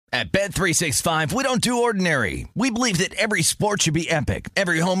At Bet365, we don't do ordinary. We believe that every sport should be epic.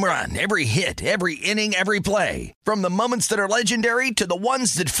 Every home run, every hit, every inning, every play. From the moments that are legendary to the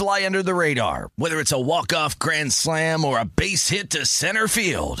ones that fly under the radar. Whether it's a walk-off grand slam or a base hit to center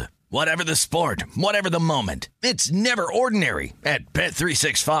field. Whatever the sport, whatever the moment. It's never ordinary at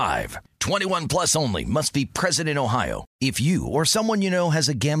Bet365. 21 plus only. Must be present in Ohio. If you or someone you know has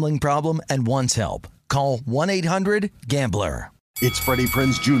a gambling problem and wants help, call 1-800-GAMBLER. It's Freddie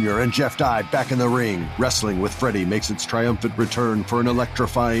Prinze Jr. and Jeff Dye back in the ring. Wrestling with Freddie makes its triumphant return for an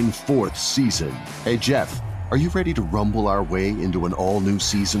electrifying 4th season. Hey, Jeff, are you ready to rumble our way into an all-new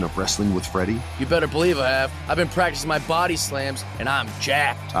season of Wrestling with Freddie? You better believe I have. I've been practicing my body slams, and I'm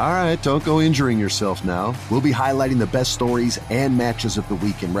jacked. All right, don't go injuring yourself now. We'll be highlighting the best stories and matches of the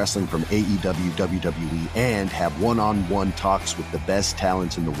week in wrestling from AEW, WWE, and have one-on-one talks with the best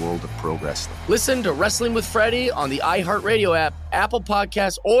talents in the world of pro wrestling. Listen to Wrestling with Freddie on the iHeartRadio app, Apple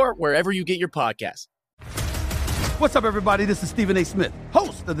Podcasts, or wherever you get your podcasts. What's up, everybody? This is Stephen A. Smith,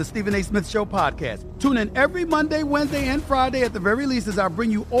 host of the Stephen A. Smith Show podcast. Tune in every Monday, Wednesday, and Friday at the very least as I bring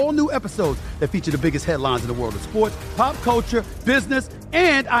you all new episodes that feature the biggest headlines in the world of sports, pop culture, business,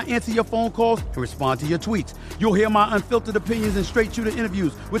 and I answer your phone calls and respond to your tweets. You'll hear my unfiltered opinions and straight-shooter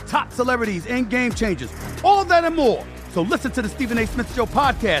interviews with top celebrities and game changers. All of that and more. So listen to the Stephen A. Smith Show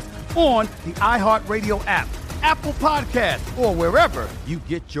podcast on the iHeartRadio app, Apple Podcasts, or wherever you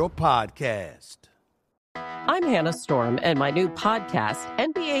get your podcast. I'm Hannah Storm, and my new podcast,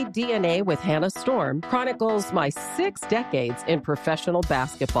 NBA DNA with Hannah Storm, chronicles my 6 decades in professional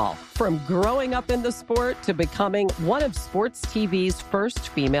basketball. From growing up in the sport to becoming one of sports TV's first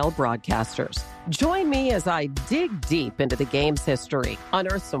female broadcasters. Join me as I dig deep into the game's history,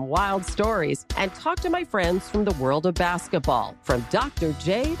 unearth some wild stories, and talk to my friends from the world of basketball, from Dr.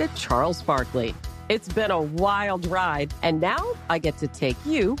 J to Charles Barkley. It's been a wild ride, and now I get to take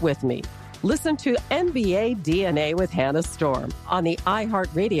you with me. Listen to NBA DNA with Hannah Storm on the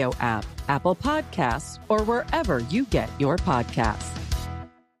iHeartRadio app, Apple Podcasts, or wherever you get your podcasts.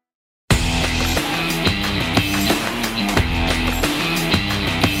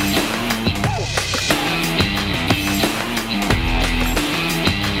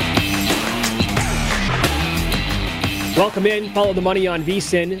 Welcome in. Follow the money on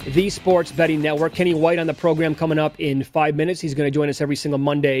VSiN, the Sports Betting Network. Kenny White on the program coming up in 5 minutes. He's going to join us every single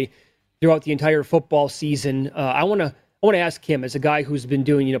Monday throughout the entire football season. I want to ask him, as a guy who's been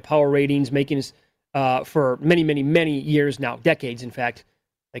doing power ratings, making for many years now, decades in fact,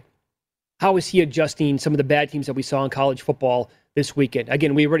 like how is he adjusting some of the bad teams that we saw in college football this weekend?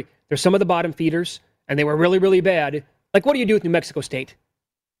 Again, there's some of the bottom feeders, and they were really bad. Like, what do you do with New Mexico State?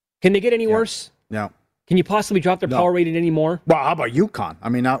 Can they get any worse? No. Can you possibly drop their power rating anymore? Well, how about UConn? I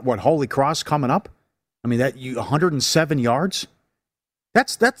mean, Holy Cross coming up? I mean, 107 yards.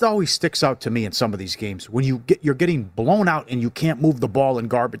 That always sticks out to me in some of these games when you're getting blown out and you can't move the ball in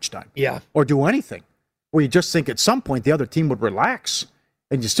garbage time, or do anything. Where you just think at some point the other team would relax,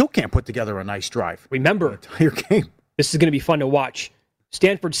 and you still can't put together a nice drive. Remember, entire game. This is going to be fun to watch.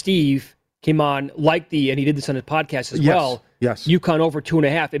 Stanford Steve came on and he did this on his podcast as well. Yes. UConn over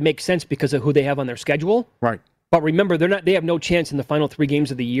 2.5. It makes sense because of who they have on their schedule. Right. But remember, they have no chance in the final 3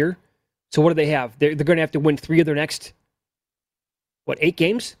 games of the year. So what do they have? They're going to have to win 3 of their next 8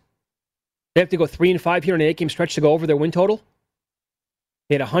 games? They have to go 3-5 here in an 8-game stretch to go over their win total?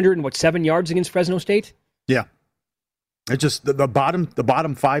 They had 107 yards against Fresno State? Yeah. It's just the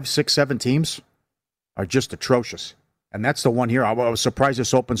bottom 5, 6, 7 teams are just atrocious. And that's the one here. I was surprised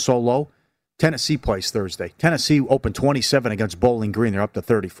this opened so low. Tennessee plays Thursday. Tennessee opened 27 against Bowling Green. They're up to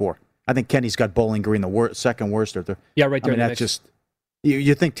 34. I think right there. Second worst. Yeah, right there. I mean, that's just,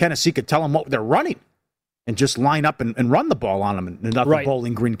 you think Tennessee could tell them what they're running and just line up and run the ball on them, and nothing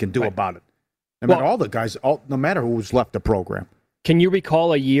Bowling Green can do about it. I mean, all the guys, no matter who's left the program. Can you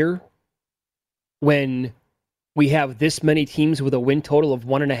recall a year when we have this many teams with a win total of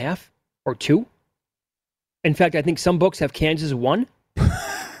 1.5 or 2? In fact, I think some books have Kansas 1.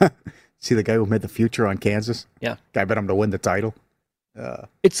 See the guy who made the future on Kansas? Yeah. Guy bet him to win the title.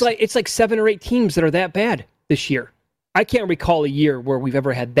 It's like 7 or 8 teams that are that bad this year. I can't recall a year where we've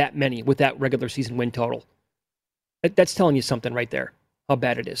ever had that many with that regular season win total. That's telling you something right there, how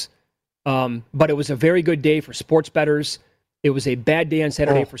bad it is. But it was a very good day for sports bettors. It was a bad day on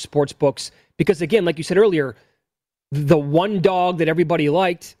Saturday for sports books. Because, again, like you said earlier, the one dog that everybody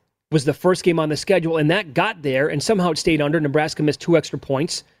liked was the first game on the schedule, and that got there, and somehow it stayed under. Nebraska missed 2 extra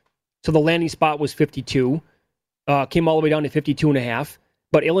points. So the landing spot was 52. Came all the way down to 52.5.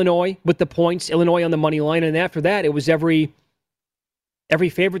 But Illinois with the points, Illinois on the money line, and after that, it was every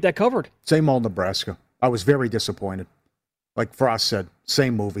favorite that covered. Same old Nebraska. I was very disappointed. like Frost said,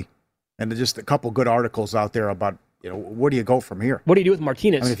 same movie. And there's just a couple good articles out there about, where do you go from here? What do you do with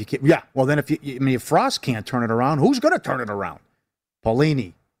Martinez? I mean, if Frost can't turn it around, who's going to turn it around?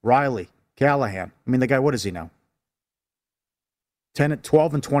 Paulini, Riley, Callahan. I mean, the guy, what is he now?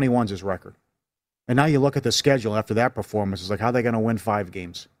 12-21 is his record. And now you look at the schedule after that performance, it's like, how are they going to win 5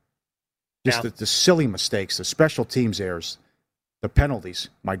 games? Just the silly mistakes, the special teams errors, the penalties.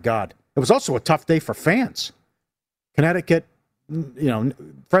 My God. It was also a tough day for fans. Connecticut,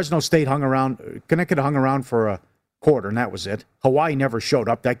 Fresno State Connecticut hung around for a quarter, and that was it. Hawaii never showed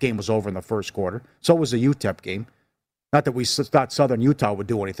up. That game was over in the first quarter. So was the UTEP game. Not that we thought Southern Utah would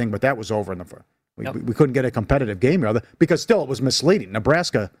do anything, but that was over in the first. We couldn't get a competitive game here because still it was misleading.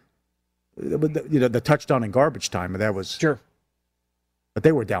 Nebraska, the touchdown in garbage time, that was sure. But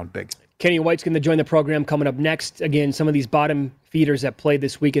they were down big. Kenny White's going to join the program coming up next. Again, some of these bottom feeders that played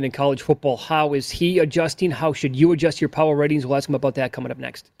this weekend in college football. How is he adjusting? How should you adjust your power ratings? We'll ask him about that coming up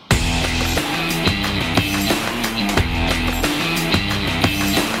next.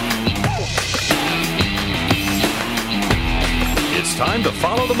 It's time to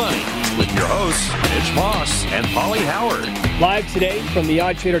follow the money with your hosts, Mitch Moss and Paulie Howard. Live today from the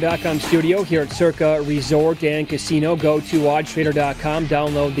oddstrader.com studio here at Circa Resort and Casino. Go to oddstrader.com,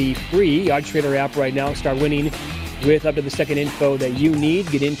 download the free OddsTrader app right now. Start winning with up to the second info that you need.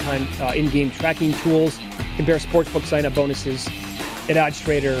 Get in-game tracking tools. Compare sportsbook sign-up bonuses at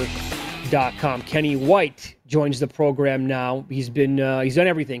oddstrader.com. Kenny White joins the program now. He's done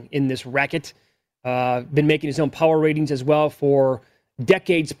everything in this racket. Been making his own power ratings as well for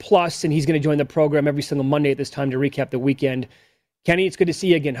decades plus, and he's going to join the program every single Monday at this time to recap the weekend. Kenny, it's good to see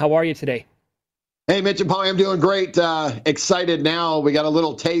you again. How are you today? Hey, Mitch and Paulie, I'm doing great. Excited now. We got a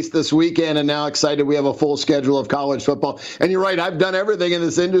little taste this weekend, and now excited we have a full schedule of college football. And you're right, I've done everything in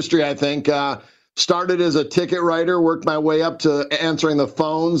this industry, I think. Started as a ticket writer, worked my way up to answering the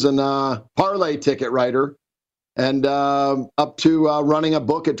phones and parlay ticket writer, and up to running a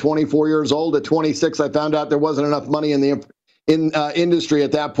book at 24 years old. At 26, I found out there wasn't enough money in the industry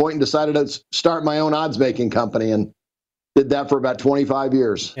at that point and decided to start my own odds-making company, and did that for about 25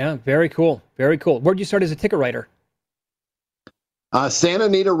 years. Yeah, very cool. Very cool. Where did you start as a ticket writer? Santa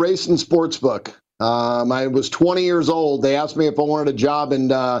Anita Racing Sportsbook. I was 20 years old. They asked me if I wanted a job in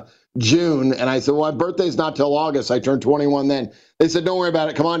June, and I said, well, my birthday's not till August. I turned 21 then. They said, don't worry about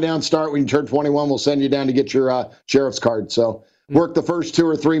it. Come on down, start when you turn 21. We'll send you down to get your sheriff's card. So worked the first 2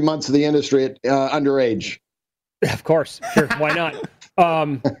 or 3 months of the industry at underage. Of course. Sure. Why not?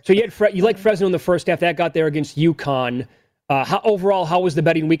 So you like Fresno in the first half. That got there against UConn. How was the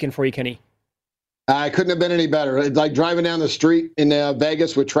betting weekend for you, Kenny? I couldn't have been any better. It's like driving down the street in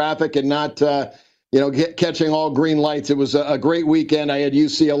Vegas with traffic and not, catching all green lights. It was a great weekend. I had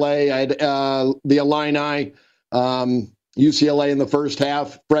UCLA. I had the Illini, UCLA in the first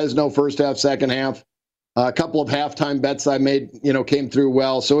half, Fresno first half, second half. A couple of halftime bets I made, came through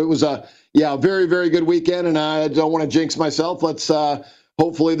well. So it was a very, very good weekend, and I don't want to jinx myself. Let's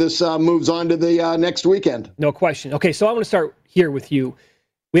hopefully this moves on to the next weekend. No question. Okay, so I want to start here with you.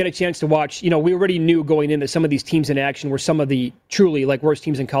 We had a chance to watch, we already knew going in that some of these teams in action were some of the truly worst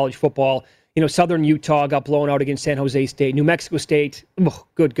teams in college football. Southern Utah got blown out against San Jose State. New Mexico State,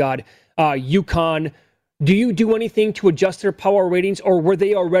 good God. UConn. Do you do anything to adjust their power ratings, or were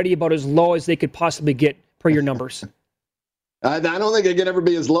they already about as low as they could possibly get per your numbers? I don't think it could ever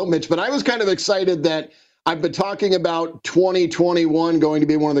be as low, Mitch, but I was kind of excited that I've been talking about 2021 going to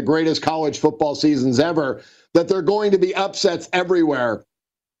be one of the greatest college football seasons ever, that there are going to be upsets everywhere.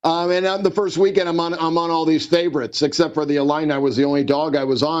 And on the first weekend, I'm on all these favorites, except for the Illini was the only dog I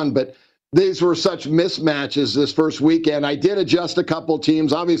was on. But these were such mismatches this first weekend. I did adjust a couple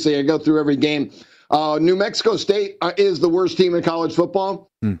teams. Obviously, I go through every game. New Mexico State is the worst team in college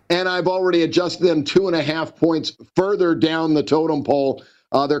football, and I've already adjusted them 2.5 points further down the totem pole.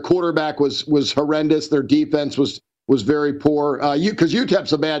 Their quarterback was horrendous. Their defense was very poor. Because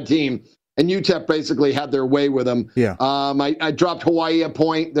UTEP's a bad team, and UTEP basically had their way with them. Yeah. I dropped Hawaii a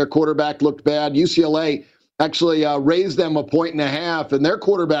point. Their quarterback looked bad. UCLA actually raised them 1.5 points, and their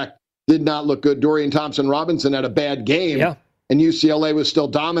quarterback did not look good. Dorian Thompson-Robinson had a bad game. Yeah. And UCLA was still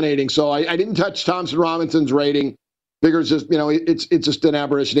dominating. So I didn't touch Thompson-Robinson's rating. Figures just, it's just an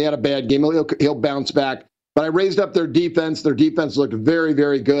aberration. He had a bad game. He'll bounce back. But I raised up their defense. Their defense looked very,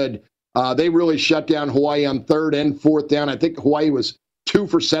 very good. They really shut down Hawaii on 3rd and 4th down. I think Hawaii was 2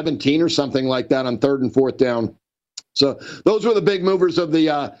 for 17 or something like that on 3rd and 4th down. So those were the big movers of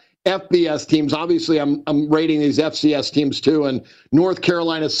the FBS teams. Obviously, I'm rating these FCS teams too. And North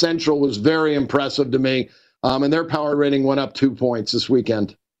Carolina Central was very impressive to me. And their power rating went up 2 points this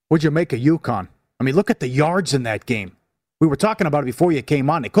weekend. What'd you make of UConn? I mean, look at the yards in that game. We were talking about it before you came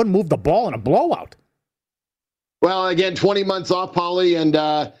on. They couldn't move the ball in a blowout. Well, again, 20 months off, Paulie, and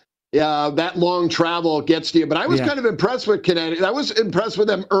that long travel gets to you. But I was kind of impressed with Connecticut. I was impressed with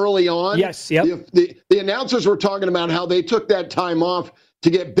them early on. Yes, yep. The announcers were talking about how they took that time off to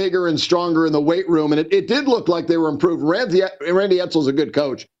get bigger and stronger in the weight room, and it did look like they were improved. Randy Edsall's a good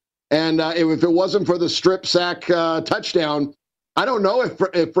coach, and if it wasn't for the strip sack touchdown, I don't know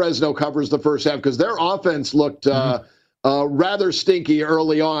if Fresno covers the first half because their offense looked rather stinky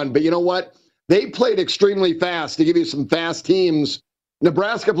early on. But you know what? They played extremely fast. To give you some fast teams,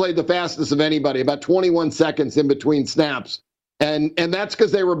 Nebraska played the fastest of anybody, about 21 seconds in between snaps. And that's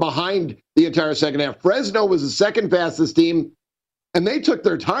because they were behind the entire second half. Fresno was the second fastest team, and they took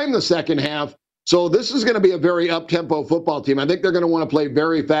their time the second half. So this is going to be a very up-tempo football team. I think they're going to want to play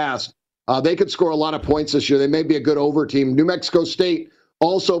very fast. They could score a lot of points this year. They may be a good over team. New Mexico State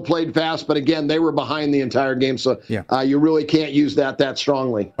also played fast, but again, they were behind the entire game, so you really can't use that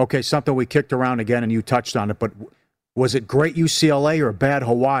strongly. Okay, something we kicked around again, and you touched on it, but was it great UCLA or bad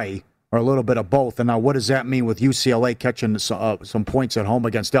Hawaii, or a little bit of both? And now what does that mean with UCLA catching some points at home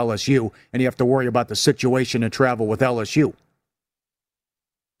against LSU, and you have to worry about the situation and travel with LSU?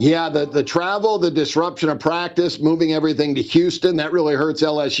 Yeah, the travel, the disruption of practice, moving everything to Houston, that really hurts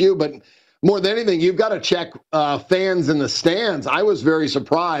LSU, but more than anything, you've got to check fans in the stands. I was very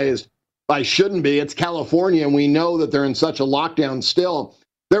surprised. I shouldn't be. It's California, and we know that they're in such a lockdown still.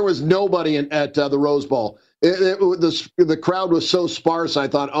 There was nobody at the Rose Bowl. The crowd was so sparse, I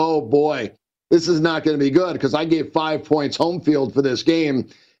thought, oh, boy, this is not going to be good because I gave 5 points home field for this game,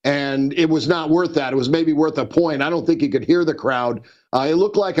 and it was not worth that. It was maybe worth a point. I don't think you could hear the crowd. It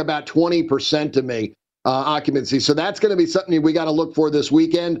looked like about 20% to me. Occupancy. So that's going to be something we got to look for this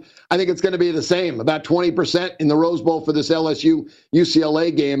weekend. I think it's going to be the same, about 20% in the Rose Bowl for this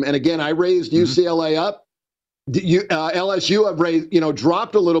LSU-UCLA game. And again, I raised UCLA up. LSU have raised,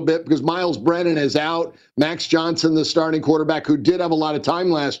 dropped a little bit because Miles Brennan is out. Max Johnson, the starting quarterback, who did have a lot of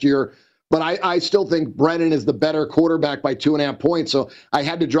time last year. But I still think Brennan is the better quarterback by 2.5 points. So I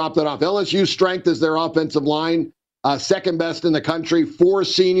had to drop that off. LSU's strength is their offensive line, second best in the country, 4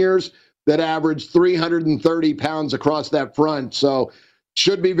 seniors that averaged 330 pounds across that front. So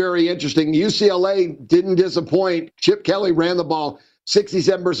should be very interesting. UCLA didn't disappoint. Chip Kelly ran the ball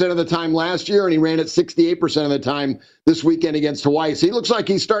 67% of the time last year, and he ran it 68% of the time this weekend against Hawaii. So he looks like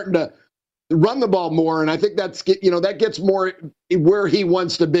he's starting to run the ball more, and I think that gets more where he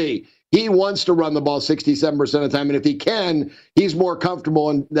wants to be. He wants to run the ball 67% of the time, and if he can, he's more comfortable.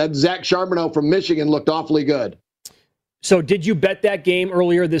 And that Zach Charbonneau from Michigan looked awfully good. So did you bet that game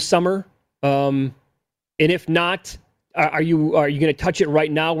earlier this summer? And if not, are you going to touch it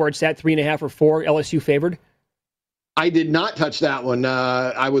right now where it's at 3.5 or 4 LSU favored? I did not touch that one.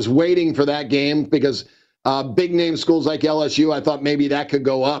 I was waiting for that game because big name schools like LSU, I thought maybe that could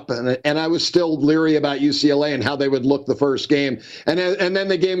go up. And I was still leery about UCLA and how they would look the first game. And then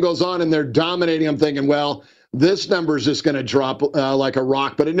the game goes on and they're dominating. I'm thinking, well, this number is just going to drop like a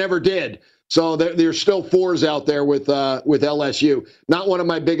rock, but it never did. So there's still 4s out there with LSU. Not one of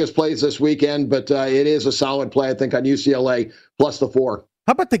my biggest plays this weekend, but it is a solid play, I think, on UCLA plus the 4.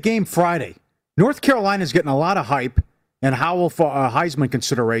 How about the game Friday? North Carolina's getting a lot of hype and Howell for Heisman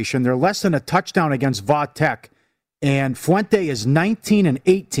consideration. They're less than a touchdown against Va Tech, and Fuente is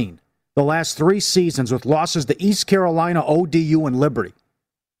 19-18 the last 3 seasons with losses to East Carolina, ODU, and Liberty.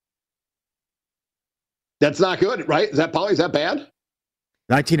 That's not good, right? Is that bad?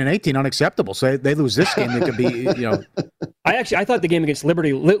 19-18, unacceptable. So they lose this game, they could be, I thought the game against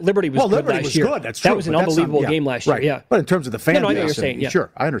Liberty was good last year. Good. That's true. That was an unbelievable game last year. Yeah, but in terms of the fan base, I know you're saying, yeah.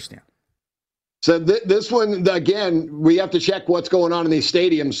 Sure, I understand. So this one, again, we have to check what's going on in these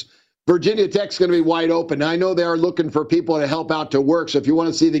stadiums. Virginia Tech's going to be wide open. I know they are looking for people to help out to work. So if you want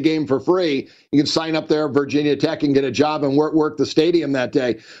to see the game for free, you can sign up there at Virginia Tech and get a job and work the stadium that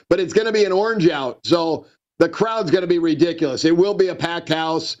day. But it's going to be an orange out. So the crowd's going to be ridiculous. It will be a packed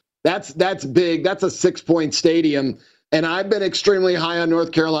house. That's big. That's a 6-point stadium. And I've been extremely high on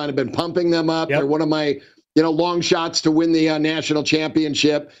North Carolina. I've been pumping them up. Yep. They're one of my, long shots to win the national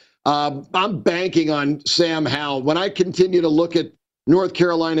championship. I'm banking on Sam Howell. When I continue to look at North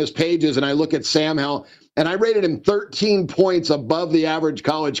Carolina's pages and I look at Sam Howell, and I rated him 13 points above the average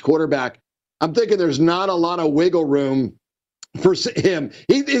college quarterback, I'm thinking there's not a lot of wiggle room for him.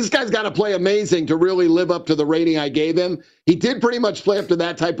 This guy's got to play amazing to really live up to the rating I gave him. He did pretty much play up to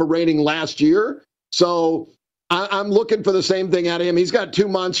that type of rating last year. So I'm looking for the same thing out of him. He's got 2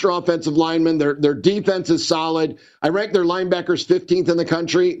 monster offensive linemen. Their defense is solid. I rank their linebackers 15th in the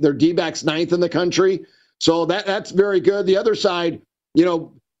country. Their D-backs 9th in the country. So that's very good. The other side,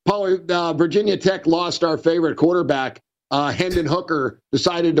 Virginia Tech lost our favorite quarterback. Hendon Hooker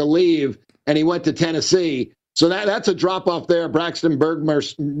decided to leave, and he went to Tennessee. So that's a drop-off there. Braxton Burgmeister,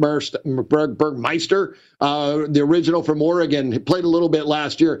 the original from Oregon, he played a little bit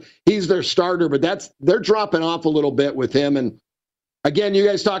last year. He's their starter, but they're dropping off a little bit with him. And again, you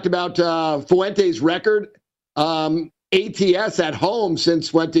guys talked about Fuente's record. ATS at home since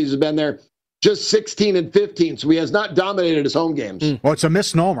Fuentes has been there, just 16-15. So he has not dominated his home games. Well, it's a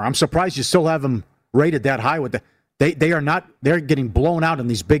misnomer. I'm surprised you still have him rated that high. They're getting blown out in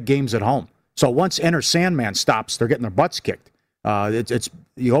these big games at home. So once Enter Sandman stops, they're getting their butts kicked.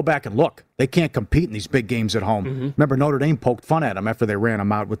 You go back and look. They can't compete in these big games at home. Mm-hmm. Remember, Notre Dame poked fun at them after they ran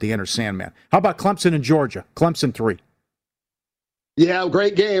them out with the Enter Sandman. How about Clemson and Georgia? Clemson 3. Yeah,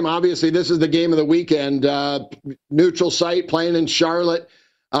 great game. Obviously, this is the game of the weekend. Neutral site, playing in Charlotte.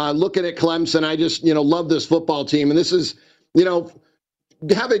 Looking at Clemson, I just, love this football team. And this is,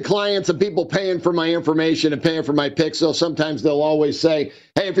 having clients and people paying for my information and paying for my picks. So sometimes they'll always say,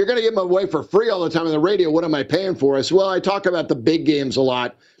 hey, if you're going to give them away for free all the time on the radio, what am I paying for? I said, well, I talk about the big games a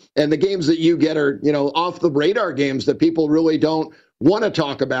lot. And the games that you get are, off the radar games that people really don't want to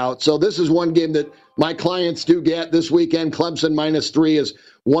talk about. So this is one game that my clients do get this weekend. Clemson -3 is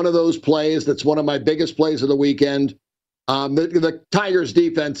one of those plays. That's one of my biggest plays of the weekend. The Tigers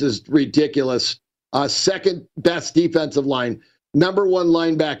defense is ridiculous. Second best defensive line, number one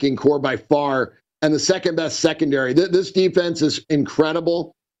linebacking core by far, and the second best secondary. This defense is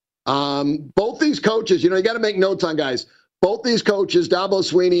incredible. Both these coaches, you got to make notes on guys. Both these coaches, Dabo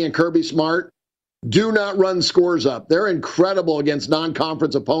Swinney and Kirby Smart, do not run scores up. They're incredible against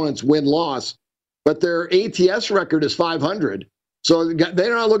non-conference opponents, win-loss. But their ATS record is 500. So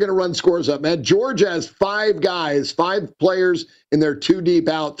they're not looking to run scores up, man. Georgia has 5 players in their 2 deep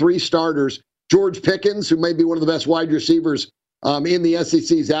out, 3 starters. George Pickens, who may be one of the best wide receivers in the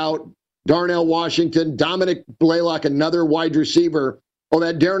SEC's out. Darnell Washington, Dominic Blaylock, another wide receiver. Oh,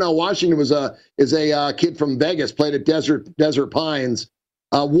 that Darnell Washington is a kid from Vegas, played at Desert Pines.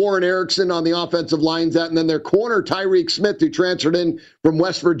 Warren Erickson on the offensive line's out, and then their corner, Tyreek Smith, who transferred in from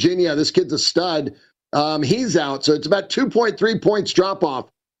West Virginia. This kid's a stud. He's out. So it's about 2.3 points drop-off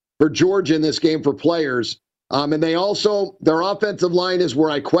for Georgia in this game for players. And their offensive line is where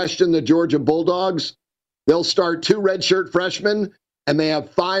I question the Georgia Bulldogs. They'll start 2 redshirt freshmen, and they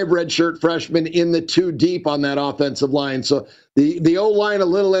have 5 redshirt freshmen in the 2 deep on that offensive line. So the O-line, a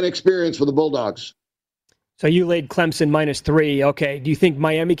little inexperienced for the Bulldogs. So you laid Clemson -3. Okay. Do you think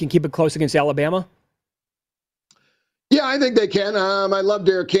Miami can keep it close against Alabama? Yeah, I think they can. I love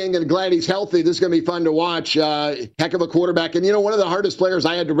Derek King and glad he's healthy. This is going to be fun to watch. Heck of a quarterback. And, one of the hardest players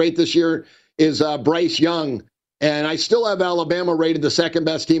I had to rate this year is Bryce Young. And I still have Alabama rated the second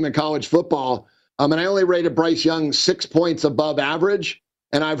best team in college football. And I only rated Bryce Young 6 points above average.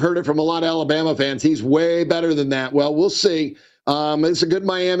 And I've heard it from a lot of Alabama fans. He's way better than that. Well, we'll see. It's a good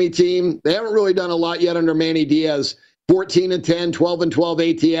Miami team. They haven't really done a lot yet under Manny Diaz. 14-10, 12-12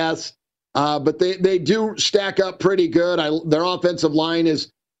 ATS. But they do stack up pretty good. Their offensive line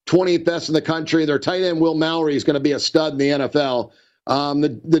is 20th best in the country. Their tight end, Will Mallory, is going to be a stud in the NFL.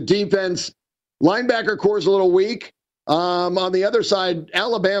 The defense, linebacker core is a little weak. On the other side,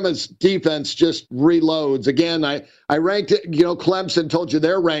 Alabama's defense just reloads. Again, I ranked it, Clemson told you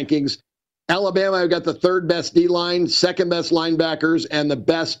their rankings. Alabama, I've got the 3rd best D-line, 2nd best linebackers, and the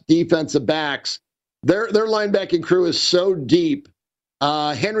best defensive backs. Their linebacking crew is so deep.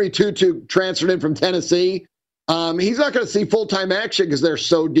 Henry Tutu transferred in from Tennessee. He's not going to see full-time action because they're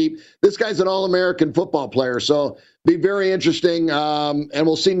so deep. This guy's an All-American football player, so be very interesting. And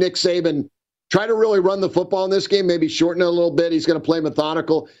we'll see Nick Saban try to really run the football in this game, maybe shorten it a little bit. He's going to play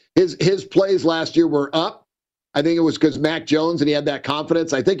methodical. His plays last year were up. I think it was because Mac Jones and he had that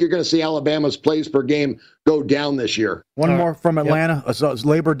confidence. I think you're going to see Alabama's plays per game go down this year. One more from Atlanta. Yep. It's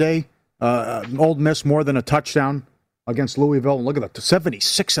Labor Day. Old Miss more than a touchdown against Louisville. And look at that,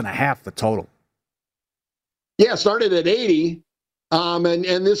 76.5 the total. Yeah, started at 80.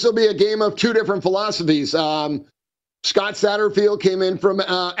 And this will be a game of 2 different philosophies. Scott Satterfield came in from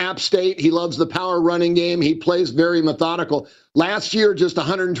App State. He loves the power running game. He plays very methodical. Last year, just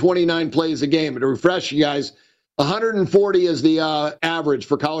 129 plays a game. To refresh you guys, 140 is the average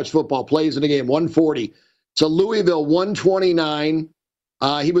for college football plays in a game, 140. So Louisville, 129.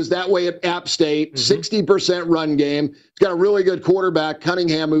 He was that way at App State, 60% run game. He's got a really good quarterback,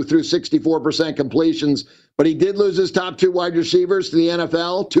 Cunningham, who threw 64% completions, but he did lose his top 2 wide receivers to the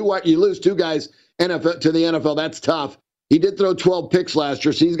NFL. You lose 2 guys to the NFL, that's tough. He did throw 12 picks last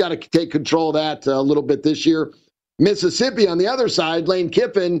year, so he's got to take control of that a little bit this year. Mississippi, on the other side, Lane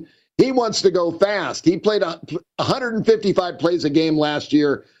Kiffin, he wants to go fast. He played 155 plays a game last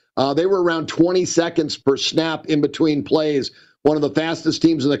year. They were around 20 seconds per snap in between plays, one of the fastest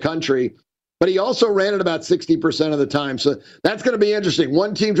teams in the country. But he also ran it about 60% of the time. So that's going to be interesting.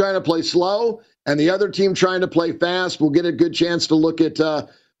 One team trying to play slow and the other team trying to play fast. We'll get a good chance to look at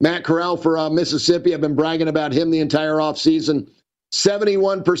Matt Corral for Mississippi. I've been bragging about him the entire offseason.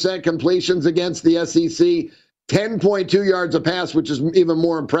 71% completions against the SEC, 10.2 yards a pass, which is even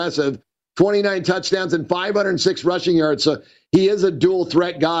more impressive, 29 touchdowns and 506 rushing yards. So he is a dual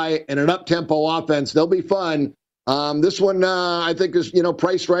threat guy and an up-tempo offense. They'll be fun. This one, I think, is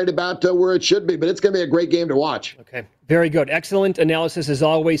priced right about where it should be, but it's going to be a great game to watch. Okay, very good. Excellent analysis as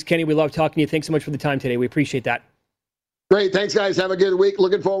always. Kenny, we love talking to you. Thanks so much for the time today. We appreciate that. Great. Thanks, guys. Have a good week.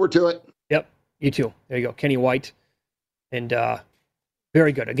 Looking forward to it. Yep, you too. There you go. Kenny White. And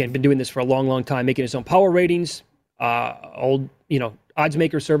very good. Again, been doing this for a long, long time, making his own power ratings. Old, odds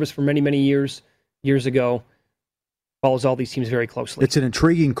maker service for many, many years ago. Follows all these teams very closely. It's an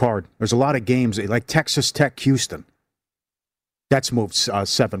intriguing card. There's a lot of games like Texas Tech, Houston. That's moved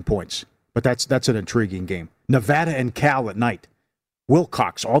 7 points, but that's an intriguing game. Nevada and Cal at night.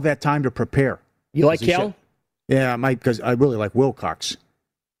 Wilcox, all that time to prepare. You like Cal? Yeah, I might, because I really like Wilcox.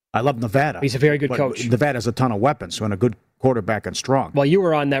 I love Nevada. He's a very good coach. Nevada has a ton of weapons, and a good quarterback and strong. Well, you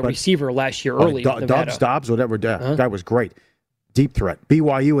were on that receiver last year early. Dobbs, whatever. That was great. Deep threat.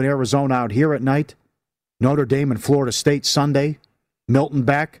 BYU and Arizona out here at night. Notre Dame and Florida State Sunday. Milton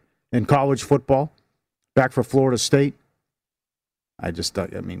back in college football. Back for Florida State.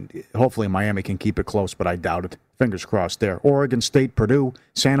 Hopefully Miami can keep it close, but I doubt it. Fingers crossed there. Oregon State, Purdue,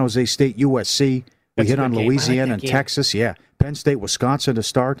 San Jose State, USC. We hit on Louisiana and Texas. Yeah. Penn State, Wisconsin to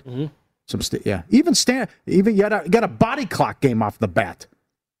start. Mm-hmm. Even you got a body clock game off the bat.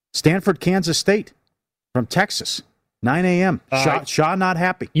 Stanford, Kansas State from Texas. 9 a.m. Shaw not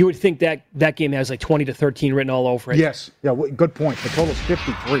happy. You would think that game has like 20-13 written all over it. Yes. Yeah, good point. The total's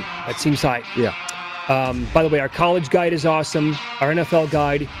 53. That seems high. Yeah. By the way, our college guide is awesome. Our NFL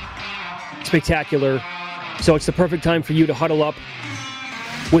guide, spectacular. So it's the perfect time for you to huddle up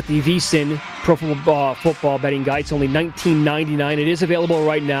with the VSiN Pro Football Betting Guide. It's only $19.99. It is available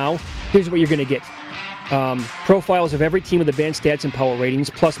right now. Here's what you're going to get. Profiles of every team with advanced stats and power ratings,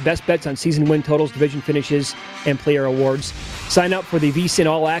 plus best bets on season win totals, division finishes, and player awards. Sign up for the VSiN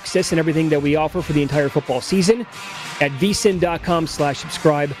All Access and everything that we offer for the entire football season at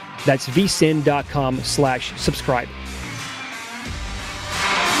vsin.com/subscribe. That's vsin.com/subscribe.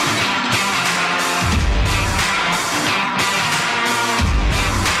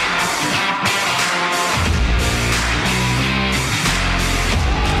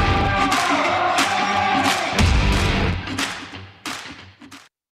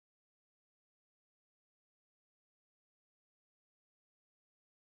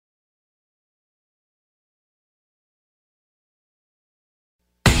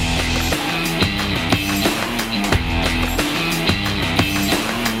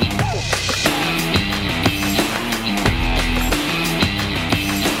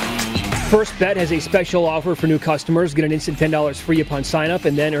 First Bet has a special offer for new customers. Get an instant $10 free upon sign-up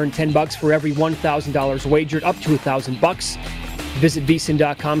and then earn $10 for every $1,000 wagered, up to $1,000. Visit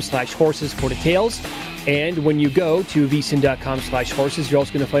vsin.com/horses for details. And when you go to vsin.com/horses, you're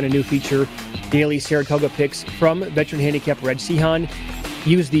also going to find a new feature, Daily Saratoga Picks from veteran handicapper Ed Sehan.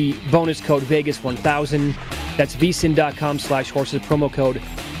 Use the bonus code Vegas1000. That's vsin.com/horses. Promo code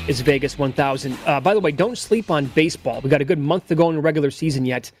is Vegas1000. By the way, don't sleep on baseball. We got a good month to go in the regular season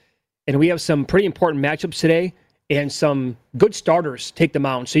yet. And we have some pretty important matchups today and some good starters take the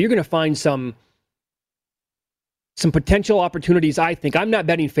mound. So you're going to find some potential opportunities, I think. I'm not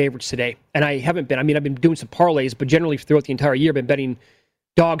betting favorites today, and I haven't been. I mean, I've been doing some parlays, but generally throughout the entire year, I've been betting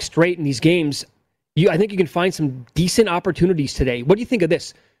dogs straight in these games. I think you can find some decent opportunities today. What do you think of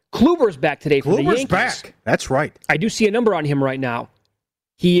this? Kluber's back today for the Yankees. Kluber's back. That's right. I do see a number on him right now.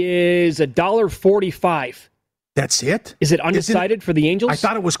 He is $1.45. That's it? Is it undecided for the Angels? I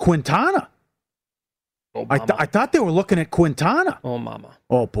thought it was Quintana. Oh, I thought they were looking at Quintana. Oh, mama.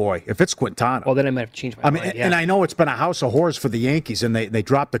 Oh, boy. If it's Quintana. Well, then I might have changed my mind. And I know it's been a house of horrors for the Yankees, and they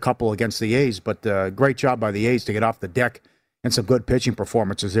dropped a couple against the A's, but great job by the A's to get off the deck and some good pitching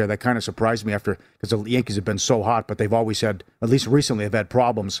performances there. That kind of surprised me because the Yankees have been so hot, but they've always had, at least recently, have had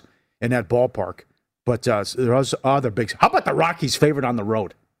problems in that ballpark. But there are other big. How about the Rockies favored on the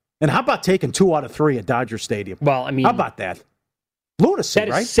road? And how about taking 2 out of 3 at Dodger Stadium? Well, I mean, how about that? Lunacy, that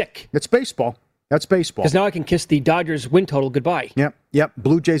is right? Sick. It's baseball. That's baseball. Because now I can kiss the Dodgers win total goodbye. Yep.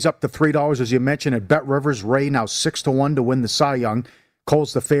 Blue Jays up to $3, as you mentioned, at Bet Rivers. Ray now 6-1 to win the Cy Young.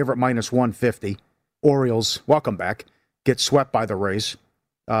 Cole's the favorite, -150. Orioles, welcome back, get swept by the Rays.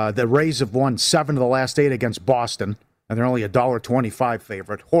 The Rays have won 7 of the last 8 against Boston. and they're only $1.25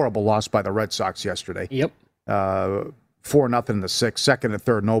 favorite. Horrible loss by the Red Sox yesterday. Yep. 4-0 in the sixth. Second and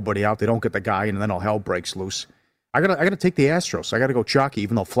third, nobody out. They don't get the guy, and then all hell breaks loose. I gotta take the Astros. I gotta go chalky,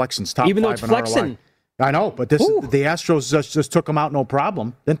 even though Flexen's top 5 in RLI. I know, but the Astros just took them out no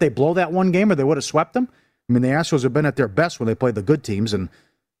problem. Didn't they blow that one game, or they would have swept them? I mean, the Astros have been at their best when they play the good teams, and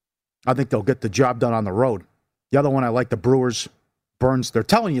I think they'll get the job done on the road. The other one I like, the Brewers, Burns. They're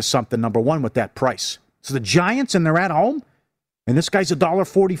telling you something, number one, with that price. So the Giants, and they're at home, and this guy's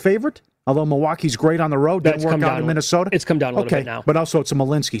 $1.40 favorite, although Milwaukee's great on the road. Didn't work out in Minnesota. It's come down a little bit now. But also it's a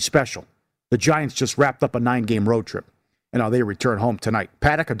Malinsky special. The Giants just wrapped up a 9-game road trip. And now they return home tonight.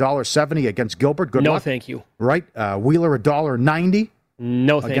 Paddock, $1.70 against Gilbert. Good luck. No, thank you. Right? Wheeler, $1.90.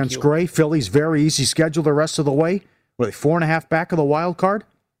 No, thank you. Against Gray. Phillies, very easy schedule the rest of the way. Were they 4.5 back of the wild card?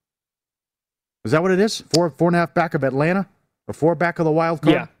 Is that what it is? 4.5 back of Atlanta? Or 4 back of the wild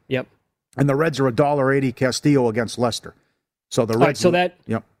card? Yeah, yep. And the Reds are $1.80 Castillo against Leicester. So the Reds. All right,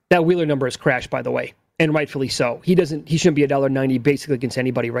 so that Wheeler number has crashed, by the way, and rightfully so. He shouldn't be $1.90 basically against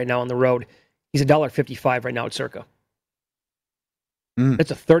anybody right now on the road. He's $1.55 right now at Circa.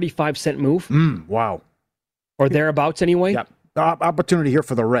 That's a 35-cent move. Wow. Or thereabouts anyway. Yeah. Opportunity here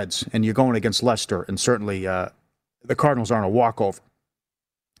for the Reds, and you're going against Leicester, and certainly the Cardinals aren't a walkover.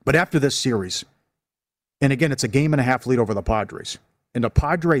 But after this series, and again, it's a 1.5 lead over the Padres. And the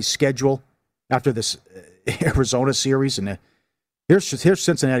Padres' schedule after this Arizona series, and here's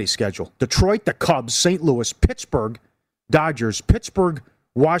Cincinnati's schedule. Detroit, the Cubs, St. Louis, Pittsburgh, Dodgers, Pittsburgh,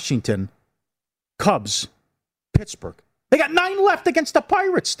 Washington, Cubs, Pittsburgh. They got 9 left against the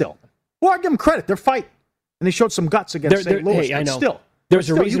Pirates still. Well, I give them credit. They're fighting. And they showed some guts against St. Louis. Hey, I know. Still. There's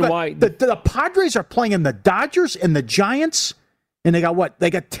a reason why. The Padres are playing in the Dodgers and the Giants, and they got what? They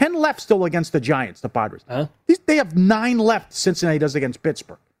got 10 left still against the Giants, the Padres. Huh? They have 9 left, Cincinnati does against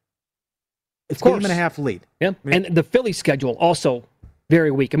Pittsburgh. It's 1.5 lead. Yeah. And the Phillies schedule also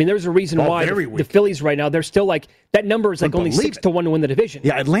very weak. I mean, there's a reason why the Phillies right now, they're still like, that number is like only 6-1 to win the division.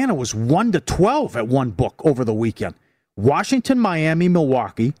 Yeah, Atlanta was 1-12 at one book over the weekend. Washington, Miami,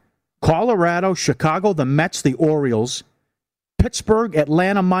 Milwaukee, Colorado, Chicago, the Mets, the Orioles, Pittsburgh,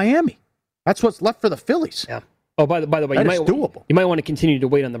 Atlanta, Miami. That's what's left for the Phillies. Yeah. Oh, by the way, doable. You might want to continue to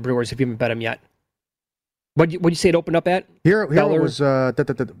wait on the Brewers if you haven't bet them yet. What'd you say it opened up at? Here it was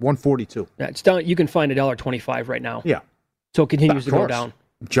 142. Yeah, it's down. You can find $1.25 right now. Yeah. So it continues to go down.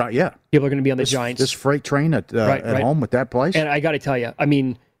 Yeah. People are going to be on the Giants. This freight train at home with that place. And I got to tell you, I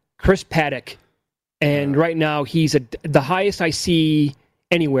mean, Chris Paddock, and right now he's the highest I see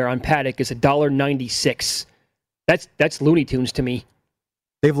anywhere on Paddock is $1.96. That's Looney Tunes to me.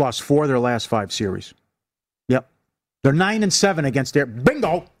 They've lost 4 of their last 5 series. Yep. They're 9-7 against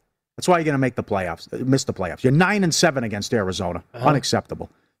Bingo! That's why you're going to make the playoffs. Miss the playoffs. You're 9-7 against Arizona. Unacceptable.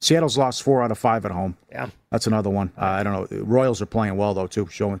 Seattle's lost 4 out of 5 at home. Yeah. That's another one. I don't know. The Royals are playing well, though, too.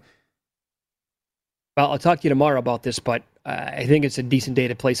 Well, I'll talk to you tomorrow about this, but I think it's a decent day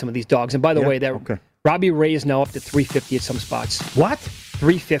to play some of these dogs. And by the way, Robbie Ray is now up to 350 at some spots. What?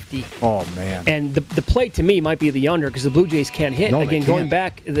 350. Oh, man. And the play to me might be the under because the Blue Jays can't hit. No, again, going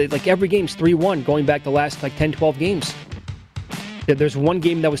back, like every game's 3-1, going back the last like 10, 12 games. There's one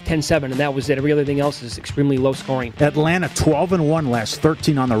game that was 10-7, and that was it. Every other thing else is extremely low scoring. Atlanta 12-1 last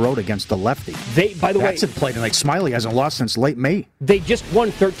 13 on the road against the lefty. By the way, that's in play tonight. Smiley hasn't lost since late May. They just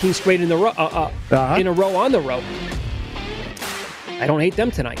won 13 straight in a row on the road. I don't hate them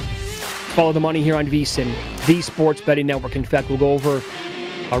tonight. Follow the money here on VSiN, the Sports Betting Network. In fact, we'll go over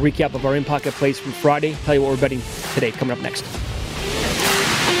a recap of our in-pocket plays from Friday. Tell you what we're betting today. Coming up next.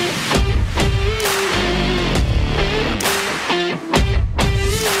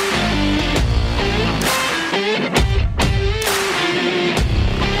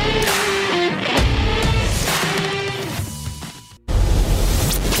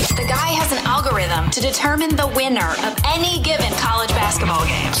 To determine the winner of any given college basketball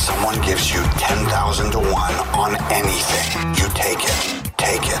game. Someone gives you 10,000 to 1 on anything. You take it.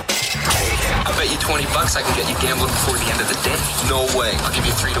 Take it. Take it. I bet you $20 I can get you gambling before the end of the day. No way. I'll give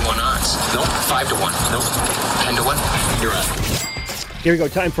you 3-1 odds. Nope. 5-1. Nope. 10-1. You're up. Here we go.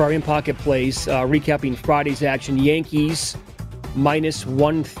 Time for our in-pocket plays. Recapping Friday's action. Yankees minus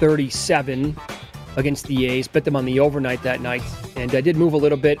 137 against the A's. Bet them on the overnight that night. And I did move a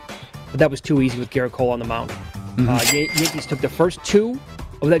little bit. But that was too easy with Garrett Cole on the mound. Yankees took the first 2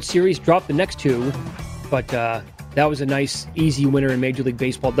 of that series, dropped the next 2, but that was a nice, easy winner in Major League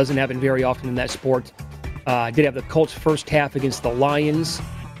Baseball. It doesn't happen very often in that sport. Did have the Colts first half against the Lions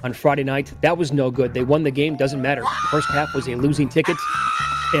on Friday night. That was no good. They won the game, doesn't matter. First half was a losing ticket.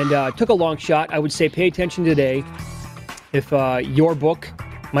 And took a long shot. I would say pay attention today. If your book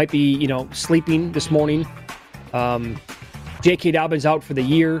might be, sleeping this morning, J.K. Dobbins out for the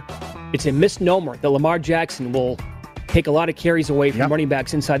year. It's a misnomer that Lamar Jackson will take a lot of carries away from running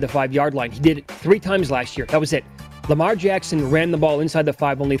backs inside the 5-yard line. He did it 3 times last year. That was it. Lamar Jackson ran the ball inside the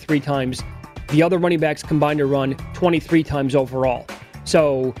 5 only 3 times. The other running backs combined to run 23 times overall.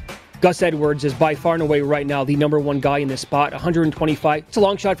 So Gus Edwards is by far and away right now the number 1 guy in this spot. 125. It's a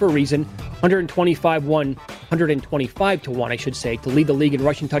long shot for a reason. 125 to 1, I should say, to lead the league in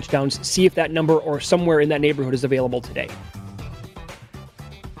rushing touchdowns. See if that number or somewhere in that neighborhood is available today.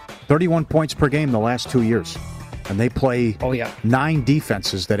 31 points per game the last 2 years. And they play 9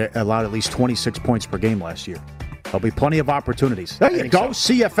 defenses that allowed at least 26 points per game last year. There'll be plenty of opportunities. There you go,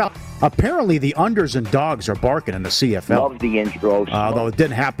 so. CFL. Apparently the unders and dogs are barking in the CFL. Love the intro. Although it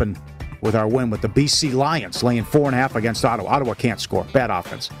didn't happen with our win with the BC Lions, laying 4.5 against Ottawa. Ottawa can't score. Bad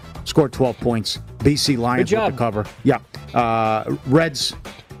offense. Scored 12 points. BC Lions with the cover. Yeah. Reds,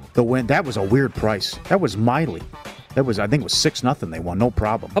 the win. That was a weird price. That was Miley. That was, I think it was 6-0 they won. No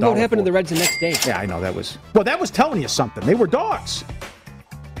problem. How about what happened to the Reds the next day? Yeah, I know. That was telling you something. They were dogs.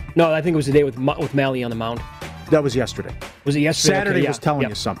 No, I think it was the day with Malley on the mound. That was yesterday. Was it yesterday? Saturday was telling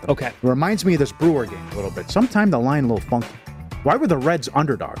you something. Okay. It reminds me of this Brewer game a little bit. Sometime the line a little funky. Why were the Reds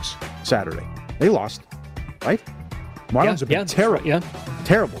underdogs Saturday? They lost, right? Marlins have been terrible. Yeah.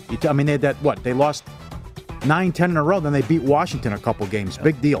 Terrible. I mean, they had that, what? They lost 9-10 in a row. Then they beat Washington a couple games.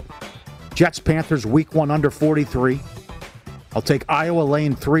 Big deal. Jets, Panthers, week 1 under 43. I'll take Iowa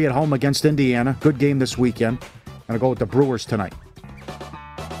laying 3 at home against Indiana. Good game this weekend. I'm going to go with the Brewers tonight.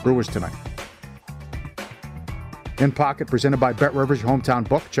 In Pocket, presented by BetRivers, your hometown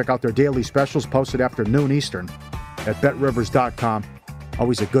book. Check out their daily specials posted after noon Eastern at BetRivers.com.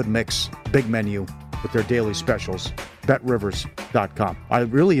 Always a good mix, big menu with their daily specials. BetRivers.com. I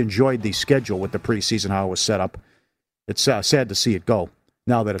really enjoyed the schedule with the preseason, how it was set up. It's sad to see it go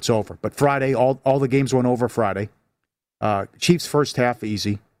now that it's over. But Friday, all the games went over Friday. Chiefs first half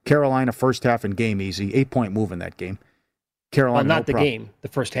easy. Carolina first half and game easy. 8-point move in that game. Carolina, not the game, the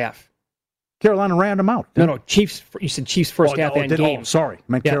first half. Carolina ran them out. No, Chiefs. You said Chiefs first half and game. Oh, sorry. I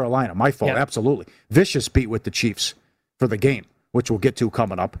meant Carolina. My fault. Yeah. Absolutely. Vicious beat with the Chiefs for the game, which we'll get to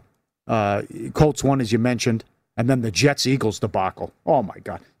coming up. Colts won, as you mentioned, and then the Jets-Eagles debacle. Oh, my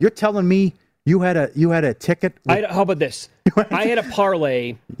God. You're telling me you had a ticket? How about this? I had a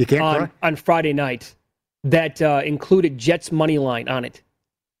parlay on Friday night that included Jets money line on it.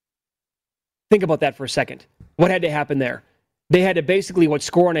 Think about that for a second. What had to happen there? They had to basically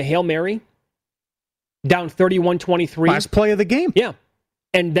score on a Hail Mary, down 31-23. Last play of the game. Yeah.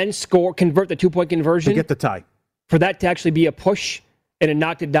 And then convert the 2-point conversion. To get the tie. For that to actually be a push, and it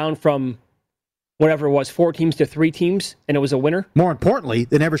knocked it down from whatever it was, 4 teams to 3 teams, and it was a winner. More importantly,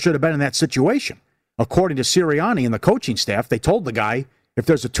 they never should have been in that situation. According to Sirianni and the coaching staff, they told the guy, if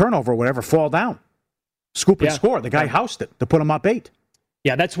there's a turnover or whatever, fall down. Scoop and score. The guy housed it to put him up 8.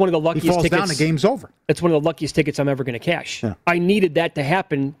 Yeah, that's one of the luckiest tickets. He falls down, the game's over. That's one of the luckiest tickets I'm ever going to cash. Yeah. I needed that to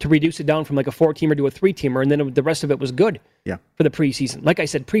happen to reduce it down from a 4-teamer to a 3-teamer, and then the rest of it was good for the preseason. Like I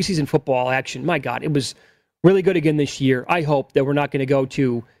said, preseason football action, my God, it was really good again this year. I hope that we're not going to go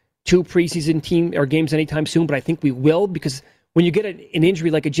to 2 preseason team or games anytime soon, but I think we will, because when you get an injury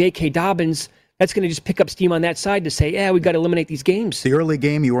like a J.K. Dobbins, that's going to just pick up steam on that side to say, we've got to eliminate these games. The early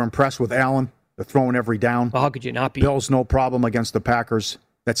game, you were impressed with Allen. They're throwing every down. Well, how could you not be? Bills, no problem against the Packers.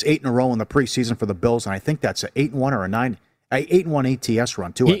 That's 8 in a row in the preseason for the Bills, and I think that's an 8-1 or a 8-1 ATS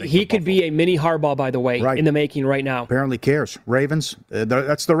run, too. He could be a mini Harbaugh, by the way, in the making right now. Apparently cares. Ravens,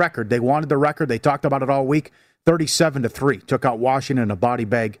 that's the record. They wanted the record. They talked about it all week. 37-3. Took out Washington in a body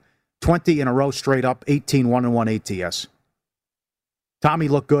bag. 20 in a row straight up. 18-1-1 ATS. Tommy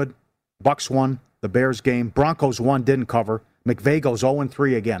looked good. Bucks won the Bears game. Broncos won, didn't cover. McVay goes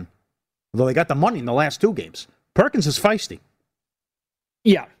 0-3 again. Although they got the money in the last 2 games. Perkins is feisty.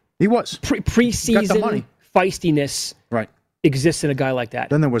 Yeah. He was. Preseason feistiness exists in a guy like that.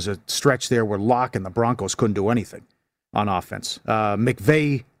 Then there was a stretch there where Locke and the Broncos couldn't do anything on offense.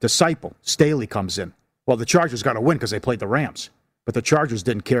 McVay disciple, Staley comes in. Well, the Chargers got to win because they played the Rams. But the Chargers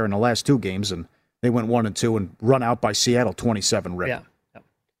didn't care in the last 2 games, and they went 1-2 and run out by Seattle 27-rip. Yeah.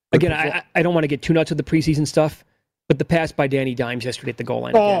 Again, I don't want to get too nuts with the preseason stuff, but the pass by Danny Dimes yesterday at the goal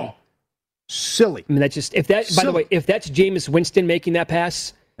line. Again. Silly. I mean, that's just, by the way, if that's Jameis Winston making that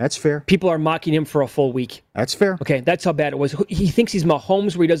pass, that's fair. People are mocking him for a full week. That's fair. Okay, that's how bad it was. He thinks he's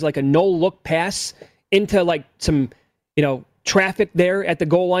Mahomes, where he does a no-look pass into some, traffic there at the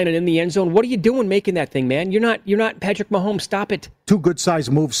goal line and in the end zone. What are you doing making that thing, man? You're not Patrick Mahomes. Stop it. 2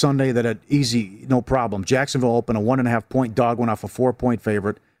 good-sized moves Sunday that had easy, no problem. Jacksonville opened a 1.5-point dog, went off a 4-point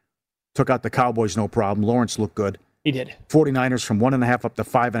favorite. Took out the Cowboys, no problem. Lawrence looked good. He did. 49ers from 1.5 up to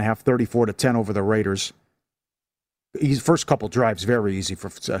 5.5, 34-10 over the Raiders. His first couple drives, very easy for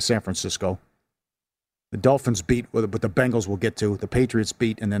San Francisco. The Dolphins beat, but the Bengals will get to. The Patriots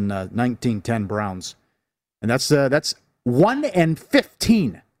beat, and then 19-10 Browns. And that's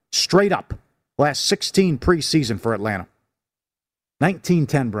 1-15 straight up. Last 16 preseason for Atlanta.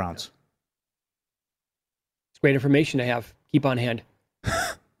 19-10 Browns. It's great information to have. Keep on hand.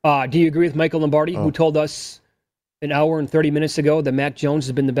 Do you agree with Michael Lombardi, who told us an hour and 30 minutes ago that Mac Jones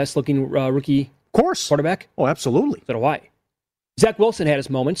has been the best-looking rookie quarterback? Oh, absolutely. So do I. Zach Wilson had his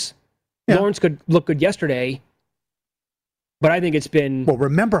moments. Yeah. Lawrence could look good yesterday, but I think it's been... Well,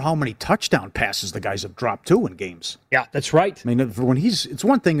 remember how many touchdown passes the guys have dropped, too, in games. Yeah, that's right. I mean, it's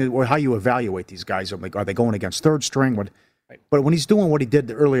one thing how you evaluate these guys. Like, are they going against third string? Right. But when he's doing what he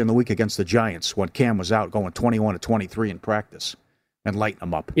did earlier in the week against the Giants, when Cam was out, going 21-23 in practice and lighting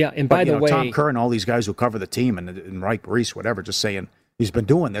them up. Yeah, and by the way... Tom Kerr and all these guys who cover the team, and Wright Reese, whatever, just saying he's been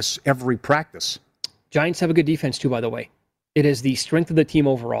doing this every practice. Giants have a good defense, too, by the way. It is the strength of the team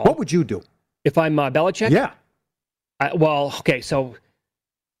overall. What would you do? If I'm Belichick? Yeah. So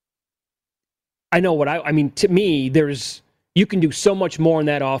I know what I mean, to me, you can do so much more in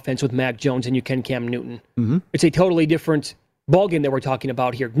that offense with Mac Jones than you can Cam Newton. Mm-hmm. It's a totally different ballgame that we're talking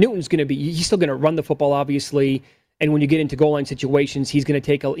about here. Newton's he's still going to run the football, obviously, and when you get into goal line situations, he's going to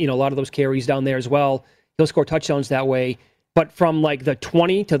take a lot of those carries down there as well. He'll score touchdowns that way. But from like the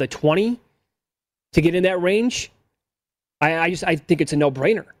 20 to the 20 to get in that range, I think it's a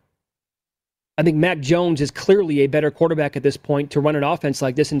no-brainer. I think Mac Jones is clearly a better quarterback at this point to run an offense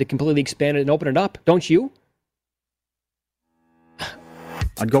like this and to completely expand it and open it up. Don't you?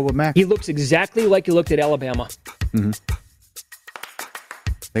 I'd go with Mac. He looks exactly like he looked at Alabama. Mm-hmm.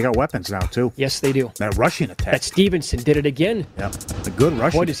 They got weapons now, too. Yes, they do. That rushing attack. That Stevenson did it again. Yeah, a good rushing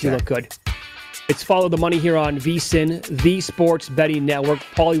attack. Boy, does he look good. It's Follow the Money here on VSiN, the Sports Betting Network.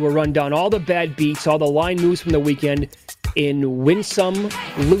 Paulie will run down all the bad beats, all the line moves from the weekend in Win Some,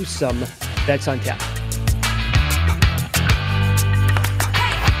 Lose Some. That's on tap.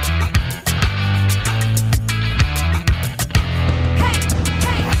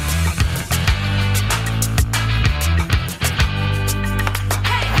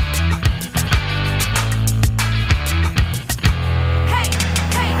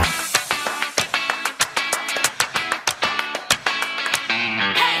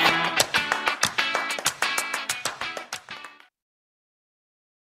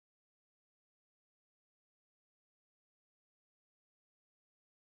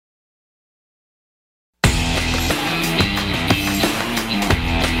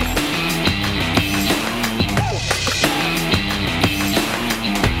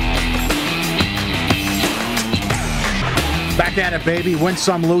 At it, baby. Win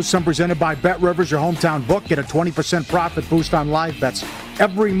some, lose some. Presented by BetRivers, your hometown book. Get a 20% profit boost on live bets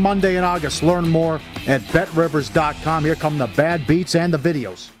every Monday in August. Learn more at BetRivers.com. Here come the bad beats and the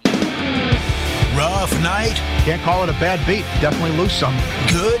videos. Rough night? Can't call it a bad beat. Definitely lose some.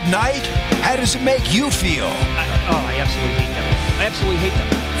 Good night? How does it make you feel? I absolutely hate them. I absolutely hate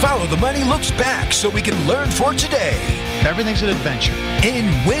them. Follow the Money looks back so we can learn for today. Everything's an adventure. In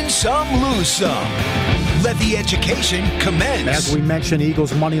Win Some, Lose Some. Let the education commence. As we mentioned,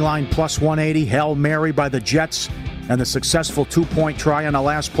 Eagles money line plus 180. Hail Mary by the Jets. And the successful two-point try on the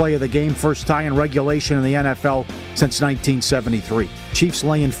last play of the game. First tie in regulation in the NFL since 1973. Chiefs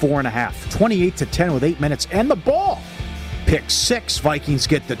laying 4.5. 28-10 with 8 minutes. And the ball. Pick 6. Vikings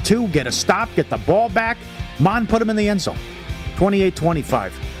get the 2. Get a stop. Get the ball back. Mon put him in the end zone.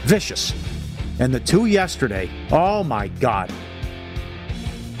 28-25. Vicious. And the 2 yesterday. Oh, my God.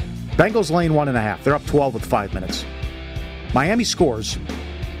 Bengals laying 1.5. They're up 12 with 5 minutes. Miami scores.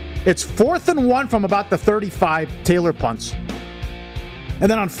 It's 4th and 1 from about the 35. Taylor punts. And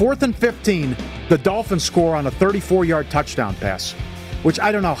then on 4th and 15, the Dolphins score on a 34-yard touchdown pass, which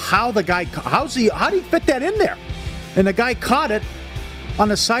I don't know how the guy, how did he fit that in there? And the guy caught it on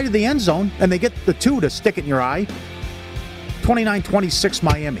the side of the end zone, and they get the 2 to stick it in your eye. 29-26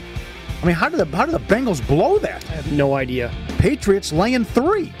 Miami. I mean, how did the Bengals blow that? I have no idea. Patriots laying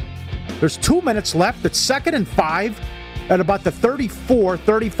 3. There's 2 minutes left. It's 2nd and 5 at about the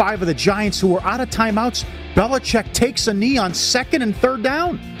 34-35 of the Giants, who are out of timeouts. Belichick takes a knee on 2nd and 3rd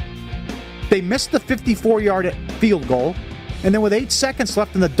down. They missed the 54-yard field goal, and then with 8 seconds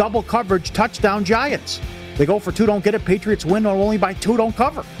left in the double coverage, touchdown Giants. They go for 2, don't get it. Patriots win only by 2, don't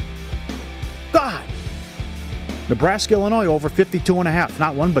cover. God. Nebraska, Illinois over 52.5.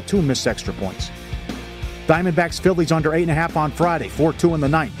 Not 1, but 2 missed extra points. Diamondbacks, Phillies under 8.5 on Friday. 4-2 in the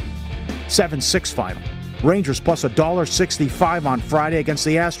 9th. 7-6 final. Rangers plus $1.65 on Friday against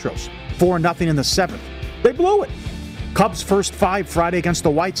the Astros. 4-0 in the 7th. They blew it. Cubs first 5 Friday against the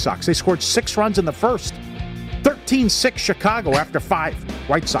White Sox. They scored 6 runs in the first. 13-6 Chicago after 5.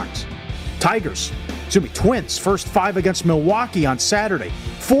 White Sox. Twins, first 5 against Milwaukee on Saturday.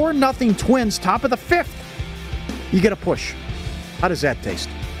 4-0 Twins, top of the 5th. You get a push. How does that taste?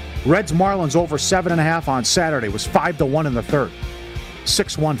 Reds Marlins over 7.5 on Saturday. Was 5-1 in the 3rd.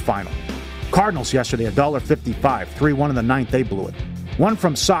 6-1 final. Cardinals yesterday, $1.55. 3-1 in the 9th. They blew it. One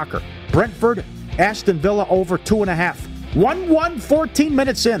from soccer. Brentford, Aston Villa over 2.5. 1-1, 14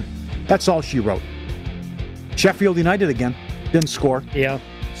 minutes in. That's all she wrote. Sheffield United again. Didn't score. Yeah,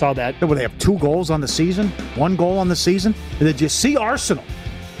 saw that. They have 2 goals on the season, 1 goal on the season. And did you see Arsenal?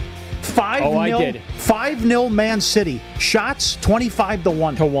 5-0. Oh, I did. 5-0 Man City. Shots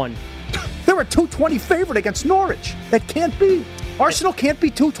 25-1. To 1. They were a 220 favorite against Norwich. That can't be. Arsenal can't be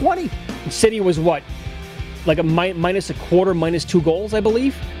 220. City was what? Like a minus a quarter, minus 2 goals, I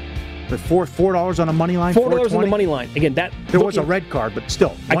believe. But $4 on a money line. $4 on the money line. Again, that there was a red card, but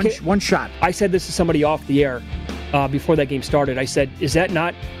still one shot. I said this to somebody off the air before that game started. I said, "Is that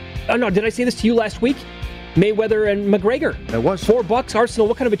not?" Oh no, did I say this to you last week? Mayweather and McGregor. It was $4. Arsenal.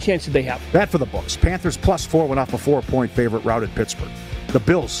 What kind of a chance did they have? That for the books. Panthers +4 went off a 4-point favorite, routed Pittsburgh. The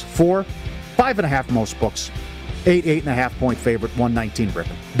Bills 4, 5.5 most books. 8.5 point favorite, 119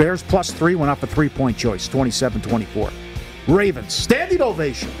 ripping. Bears +3 went off a 3-point choice, 27-24. Ravens, standing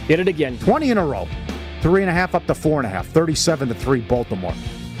ovation. Did it again. 20 in a row. 3.5 up to 4.5. 37-3 Baltimore.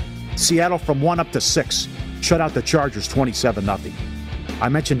 Seattle from 1 up to 6. Shut out the Chargers 27-0. I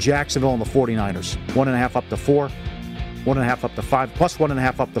mentioned Jacksonville and the 49ers. 1.5 up to 4. 1.5 up to 5. Plus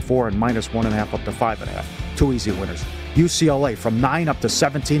 1.5 up to 4 and minus 1.5 up to 5.5. 2 easy winners. UCLA from 9 up to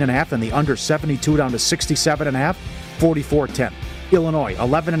 17.5 and the under 72 down to 67.5. 44-10. Illinois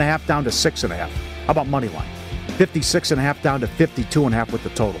 11.5 down to 6.5. How about money line? 56.5 down to 52.5 with the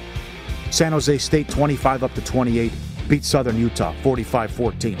total. San Jose State 25 up to 28. Beat Southern Utah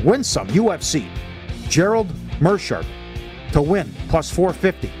 45-14. Win some. UFC. Gerald Meerschaert to win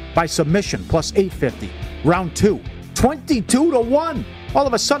 +450. By submission +850. Round 2. 22-1. All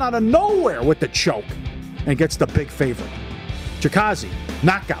of a sudden out of nowhere with the choke. And gets the big favorite. Chikazi,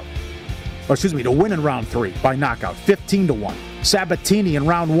 knockout. To win in round 3 by knockout, 15-1. Sabatini in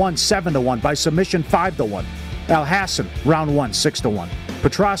round 1, 7-1. By submission, 5-1. Al Hassan, round 1, 6-1.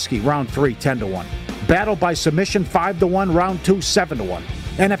 Petrosky, round 3, 10-1. Battle by submission, 5-1. Round 2, 7-1.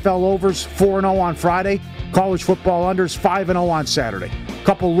 NFL overs, 4-0 on Friday. College football unders, 5-0 on Saturday.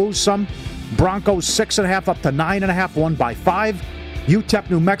 Couple lose some. Broncos 6.5 up to 9.5, won by 5. UTEP,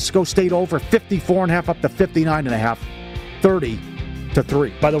 New Mexico State over 54.5 up to 59.5,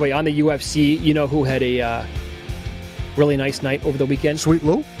 30-3. By the way, on the UFC, you know who had a really nice night over the weekend? Sweet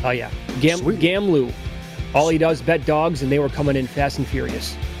Lou? Oh, yeah. Gam Lou. All he does, bet dogs, and they were coming in fast and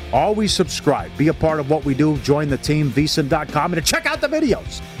furious. Always subscribe. Be a part of what we do. Join the team, vsin.com, and check out the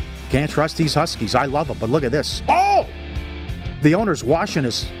videos. Can't trust these Huskies. I love them, but look at this. Oh! The owner's washing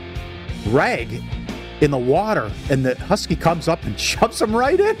his rag in the water, and the Husky comes up and shoves him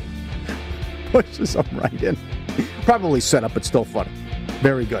right in. Pushes him right in. Probably set up, but still funny.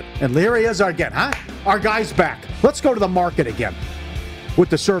 Very good. And here he is again, huh? Our guy's back. Let's go to the market again with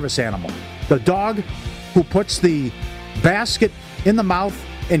the service animal. The dog who puts the basket in the mouth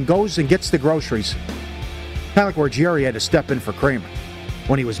and goes and gets the groceries. Kind of like where Jerry had to step in for Kramer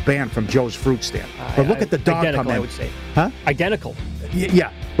when he was banned from Joe's Fruit Stand. But look at the dog come in. I would say. Huh? Identical.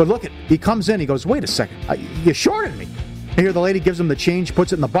 Yeah. But look at, he comes in, he goes, wait a second, you shorted me. And here the lady gives him the change,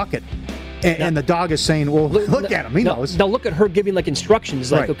 puts it in the bucket, and the dog is saying, well, look at him, he knows. Now look at her giving like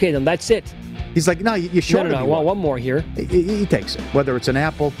instructions, like, okay, then that's it. He's like, no, you shorted me. I want one more here. He takes it, whether it's an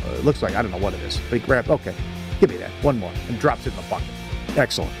apple, it looks like, I don't know what it is, but he grabs, okay, give me that, one more, and drops it in the bucket.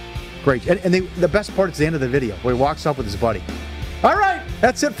 Excellent. Great. And the best part is the end of the video, where he walks up with his buddy. All right,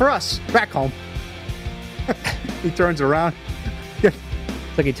 that's it for us. Back home. He turns around.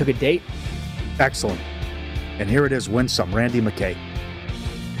 It's like he took a date. Excellent. And here it is, win some. Randy McKay.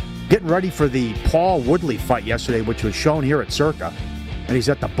 Getting ready for the Paul Woodley fight yesterday, which was shown here at Circa. And he's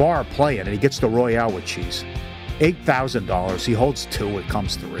at the bar playing, and he gets the Royale with cheese. $8,000. He holds 2. It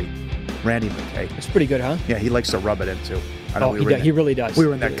comes 3. Randy McKay. That's pretty good, huh? Yeah, he likes to rub it in, too. He really does. We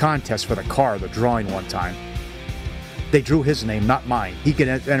were in that contest for the car, the drawing one time. They drew his name, not mine. He get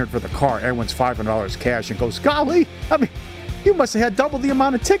entered for the car. Everyone's $500 cash and goes, golly, I mean, you must have had double the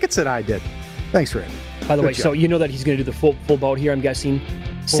amount of tickets that I did. Thanks, Randy. By the way, so you know that he's going to do the full boat here, I'm guessing.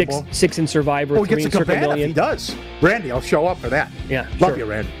 Six in Survivor, 3 in Circa Million. He does. Randy, I'll show up for that. Yeah, love you,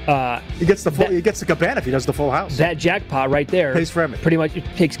 Randy. He gets the he gets the cabana if he does the full house. That jackpot right there pays for everything. Pretty much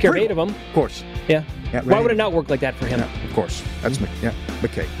takes care of 8 of them. Of course. Yeah. Why would it not work like that for him? Yeah, of course. That's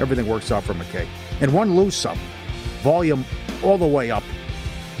McKay. Everything works out for McKay. And one lose some. Volume all the way up.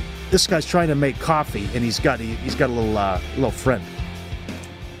 this guy's trying to make coffee, and he's got a little friend.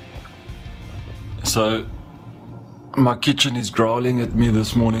 So, my kitchen is growling at me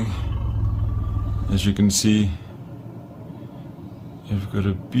this morning. As you can see, you've got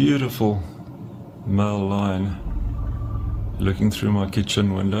a beautiful male lion looking through my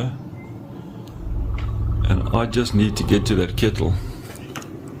kitchen window. And I just need to get to that kettle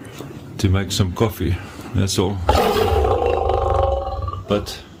to make some coffee. That's all.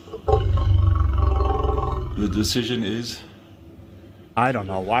 But the decision is... I don't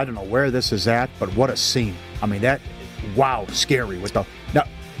know where this is at, but what a scene. I mean, scary with the... Now,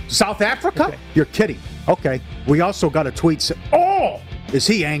 South Africa? Okay. You're kidding. Okay. We also got a tweet is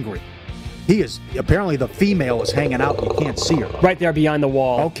he angry? He is. Apparently the female is hanging out. You can't see her. Right there behind the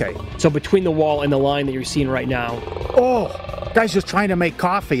wall. Okay. So between the wall and the line that you're seeing right now. Guy's just trying to make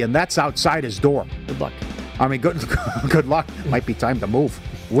coffee, and that's outside his door. Good luck. I mean, good luck. Might be time to move.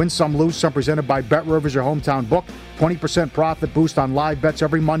 Win Some, Lose Some, presented by BetRivers, your hometown book. 20% profit boost on live bets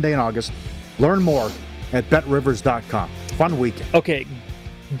every Monday in August. Learn more at BetRivers.com. Fun weekend. Okay,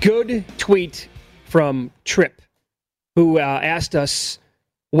 good tweet from Tripp, who asked us,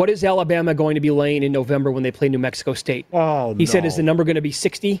 what is Alabama going to be laying in November when they play New Mexico State? He said, is the number going to be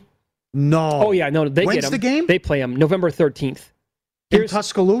 60? No. Oh, yeah, no, they When's get them. the game? They play them November 13th. In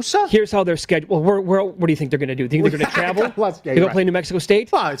Tuscaloosa? Here's how they're scheduled. Well, what do you think they're going to do? Do you think they're going to travel? They go play New Mexico State?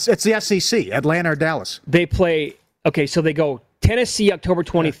 Oh, it's the SEC, Atlanta or Dallas. They play, so they go Tennessee October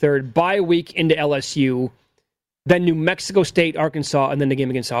 23rd, bye week into LSU, then New Mexico State, Arkansas, and then the game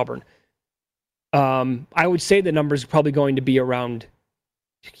against Auburn. I would say the number's probably going to be around,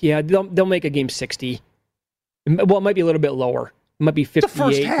 they'll make a game 60. Well, it might be a little bit lower. It might be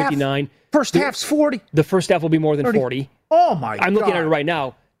 58, 59. First half's 40. The first half will be more than 40. Oh, my God. I'm looking at it right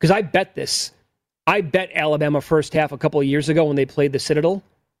now because I bet this. I bet Alabama first half a couple of years ago when they played the Citadel,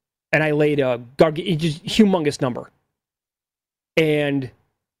 and I laid a just humongous number. And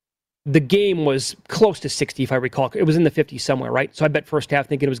the game was close to 60, if I recall. It was in the 50s somewhere, right? So I bet first half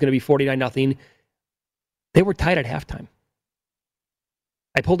thinking it was going to be 49-0. They were tied at halftime.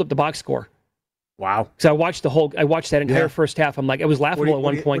 I pulled up the box score. Wow. So I watched that entire first half. I'm like, it was laughable at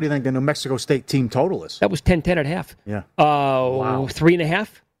one point. What do you think the New Mexico State team total is? That was 10-10 at half. Yeah. Wow. 3.5?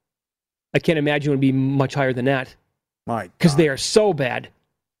 I can't imagine it would be much higher than that. Because they are so bad.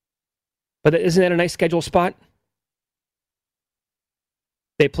 But isn't that a nice schedule spot?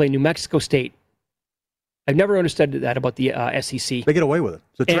 They play New Mexico State. I've never understood that about the SEC. They get away with it.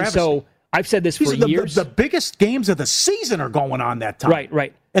 It's a travesty. So I've said this for years. The biggest games of the season are going on that time.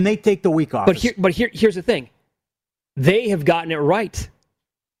 Right. And they take the week off. But here's the thing. They have gotten it right.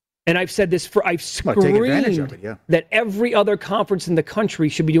 And I've said this I've screamed that every other conference in the country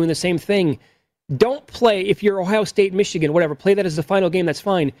should be doing the same thing. Don't play, if you're Ohio State, Michigan, whatever, play that as the final game, that's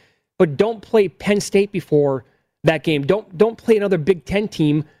fine. But don't play Penn State before that game. Don't play another Big Ten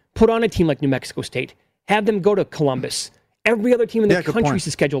team. Put on a team like New Mexico State. Have them go to Columbus. Every other team in the country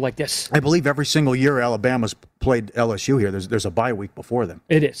is scheduled like this. I believe every single year Alabama's played LSU here. There's a bye week before them.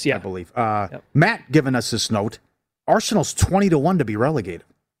 It is, yeah. I believe. Matt giving us this note. Arsenal's 20-1 to be relegated.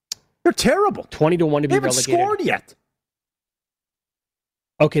 They're terrible. 20-1 to be relegated. They haven't scored yet.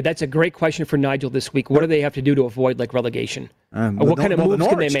 Okay, that's a great question for Nigel this week. What do they have to do to avoid relegation? What kind of moves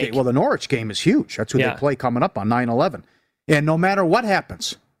can they make? The Norwich game is huge. That's who they play coming up on 9/11. And no matter what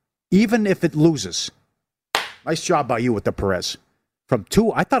happens, even if it loses, nice job by you with the Perez.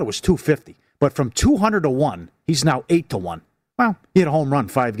 I thought it was 250, but from 200 to 1, he's now 8 to 1. Well, he had a home run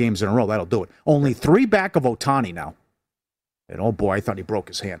 5 games in a row. That'll do it. Only 3 back of Ohtani now. And oh boy, I thought he broke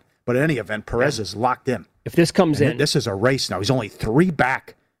his hand. But in any event, Perez is locked in. If this comes in, this is a race now. He's only 3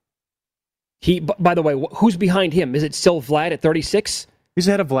 back. By the way, who's behind him? Is it still Vlad at 36? He's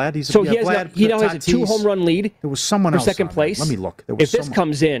ahead of Vlad. He now has a 2 home run lead. There was someone else for second place. Let me look. If this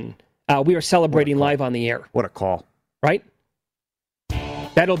comes in, we are celebrating live on the air. What a call! Right?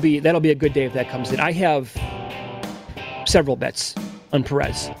 That'll be a good day if that comes in. I have several bets on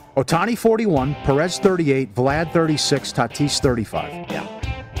Perez. Ohtani 41, Perez 38, Vlad 36, Tatis 35.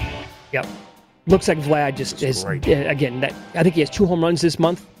 Yep. Looks like Vlad just is again. I think he has 2 home runs this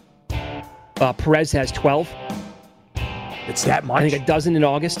month. Perez has 12. It's that much? I think a dozen in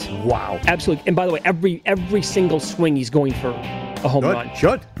August. Wow. Absolutely. And by the way, every single swing he's going for a home run.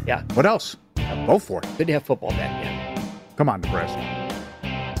 Should. Yeah. What else? Go for it. Good to have football back, yeah. Come on, Perez.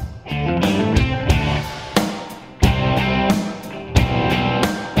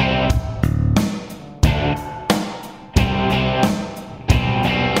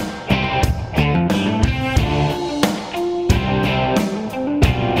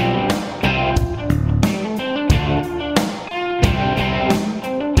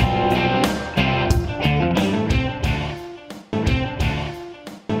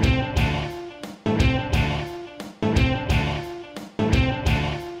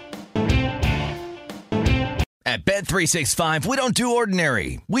 At Bet365, we don't do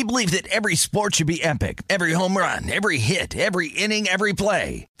ordinary. We believe that every sport should be epic. Every home run, every hit, every inning, every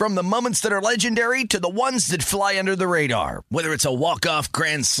play. From the moments that are legendary to the ones that fly under the radar. Whether it's a walk-off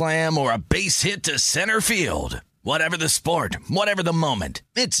grand slam or a base hit to center field. Whatever the sport, whatever the moment.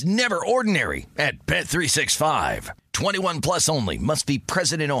 It's never ordinary at Bet365. 21 plus only. Must be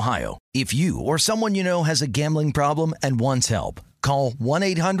present in Ohio. If you or someone you know has a gambling problem and wants help, call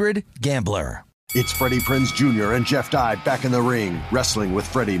 1-800-GAMBLER. It's Freddie Prinze Jr. and Jeff Dye back in the ring. Wrestling with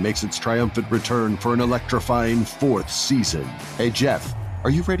Freddie makes its triumphant return for an electrifying 4th season. Hey, Jeff, are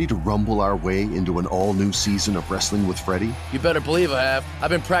you ready to rumble our way into an all-new season of Wrestling with Freddie? You better believe I have.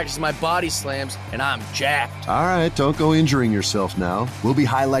 I've been practicing my body slams, and I'm jacked. All right, don't go injuring yourself now. We'll be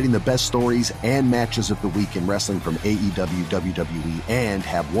highlighting the best stories and matches of the week in wrestling from AEW, WWE, and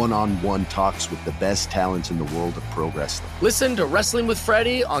have one-on-one talks with the best talents in the world of pro wrestling. Listen to Wrestling with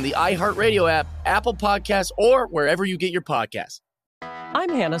Freddie on the iHeartRadio app, Apple Podcasts, or wherever you get your podcasts. I'm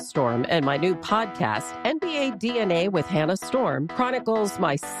Hannah Storm, and my new podcast, NBA DNA with Hannah Storm, chronicles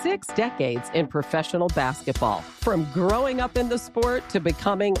my 6 decades in professional basketball. From growing up in the sport to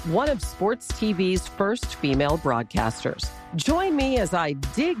becoming one of sports TV's first female broadcasters. Join me as I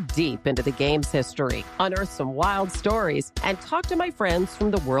dig deep into the game's history, unearth some wild stories, and talk to my friends from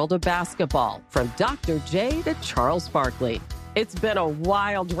the world of basketball, from Dr. J to Charles Barkley. It's been a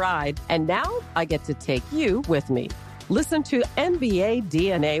wild ride, and now I get to take you with me. Listen to NBA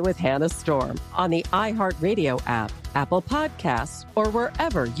DNA with Hannah Storm on the iHeartRadio app, Apple Podcasts, or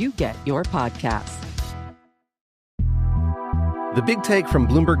wherever you get your podcasts. The Big Take from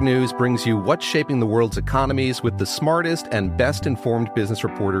Bloomberg News brings you what's shaping the world's economies with the smartest and best-informed business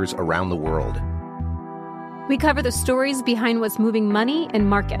reporters around the world. We cover the stories behind what's moving money and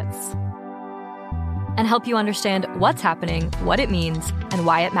markets, and help you understand what's happening, what it means, and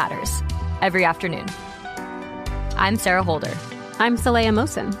why it matters every afternoon. I'm Sarah Holder. I'm Saleha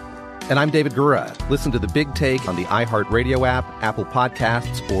Mohsin. And I'm David Gura. Listen to The Big Take on the iHeartRadio app, Apple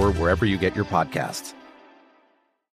Podcasts, or wherever you get your podcasts.